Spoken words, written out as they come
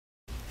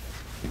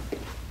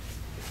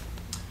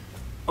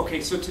Okay,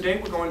 so today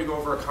we're going to go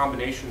over a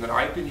combination that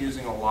I've been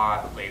using a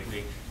lot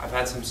lately. I've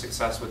had some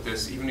success with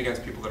this, even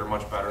against people that are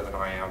much better than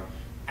I am.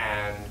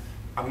 And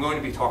I'm going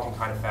to be talking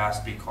kind of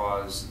fast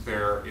because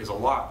there is a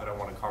lot that I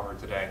want to cover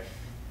today.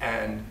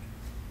 And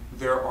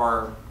there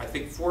are, I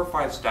think, 4 or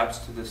 5 steps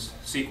to this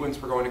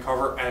sequence we're going to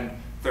cover, and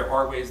there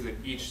are ways that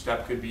each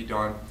step could be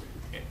done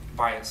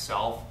by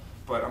itself,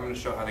 but I'm going to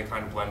show how they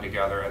kind of blend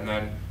together, and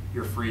then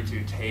you're free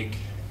to take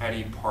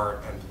any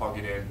part and plug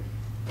it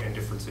in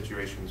different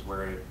situations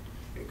where it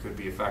could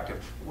be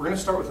effective. We're going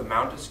to start with a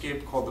mount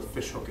escape called the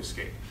fishhook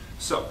escape.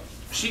 So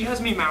she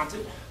has me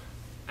mounted,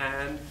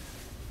 and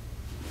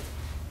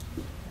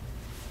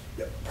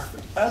yeah,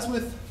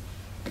 perfect.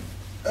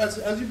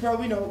 As you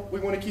probably know, we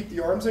want to keep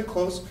the arms in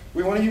close.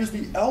 We want to use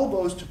the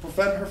elbows to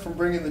prevent her from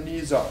bringing the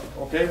knees up.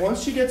 Okay,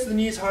 once she gets the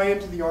knees high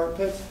into the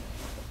armpits,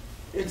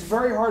 it's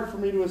very hard for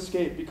me to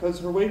escape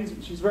because her weight is,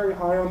 she's very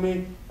high on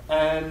me,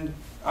 and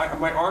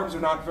my arms are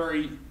not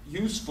very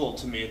useful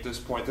to me at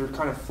this point. They're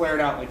kind of flared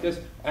out like this,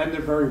 and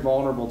they're very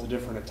vulnerable to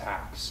different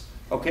attacks.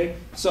 Okay,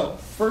 so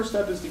first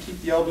step is to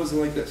keep the elbows in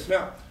like this.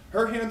 Now,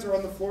 her hands are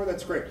on the floor,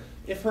 that's great.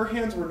 If her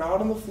hands were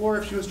not on the floor,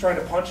 if she was trying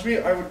to punch me,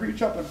 I would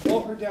reach up and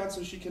pull her down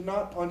so she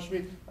cannot punch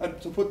me,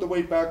 and to put the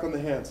weight back on the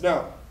hands.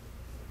 Now,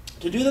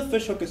 to do the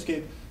fishhook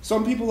escape,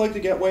 some people like to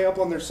get way up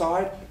on their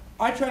side.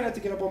 I try not to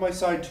get up on my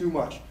side too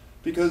much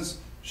because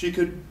she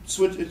could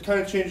switch, it kind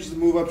of changes the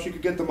move up. She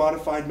could get the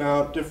modified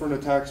mount, different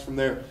attacks from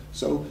there.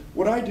 So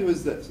what I do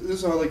is this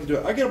is how I like to do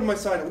it. I get up on my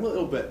side a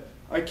little bit.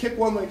 I kick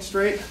one leg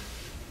straight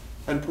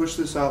and push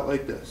this out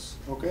like this,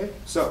 okay?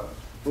 So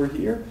we're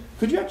here.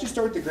 Could you actually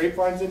start the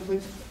grapevines in,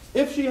 please?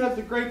 If she has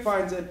the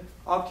grapevines in,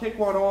 I'll kick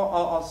one off,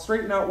 I'll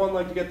straighten out one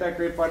leg to get that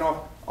grapevine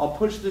off. I'll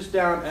push this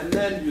down and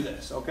then do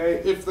this,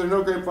 okay? If there are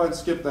no grapevines,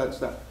 skip that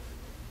step.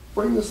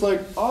 Bring this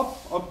leg up,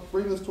 I'll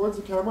bring this towards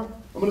the camera.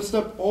 I'm gonna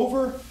step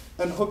over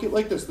and hook it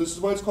like this. This is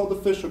why it's called the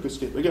fishhook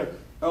escape. Again,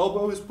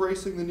 elbow is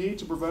bracing the knee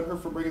to prevent her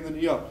from bringing the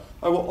knee up.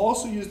 I will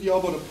also use the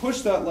elbow to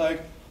push that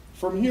leg.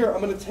 From here, I'm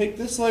gonna take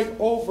this leg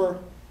over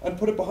and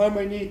put it behind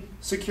my knee,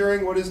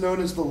 securing what is known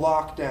as the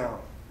lockdown,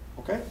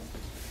 okay?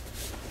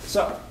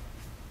 So,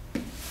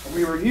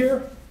 we were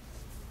here.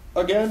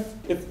 Again,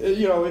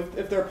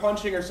 if they're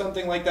punching or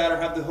something like that, or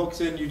have the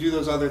hooks in, you do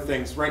those other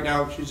things. Right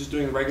now, she's just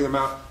doing the regular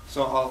mount.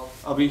 So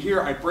I'll be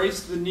here. I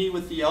brace the knee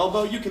with the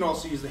elbow. You can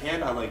also use the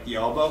hand. I like the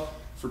elbow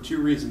for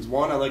 2 reasons.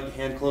 One, I like the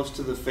hand close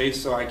to the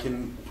face so I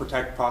can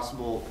protect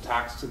possible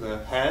attacks to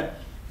the head.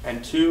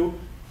 And 2,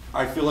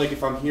 I feel like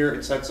if I'm here,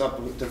 it sets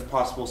up the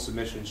possible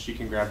submissions. She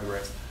can grab the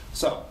wrist.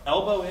 So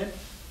elbow in.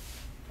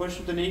 Push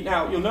with the knee.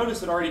 Now, you'll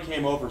notice it already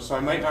came over, so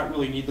I might not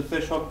really need the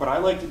fish hook, but I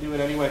like to do it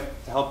anyway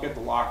to help get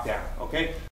the lock down, okay?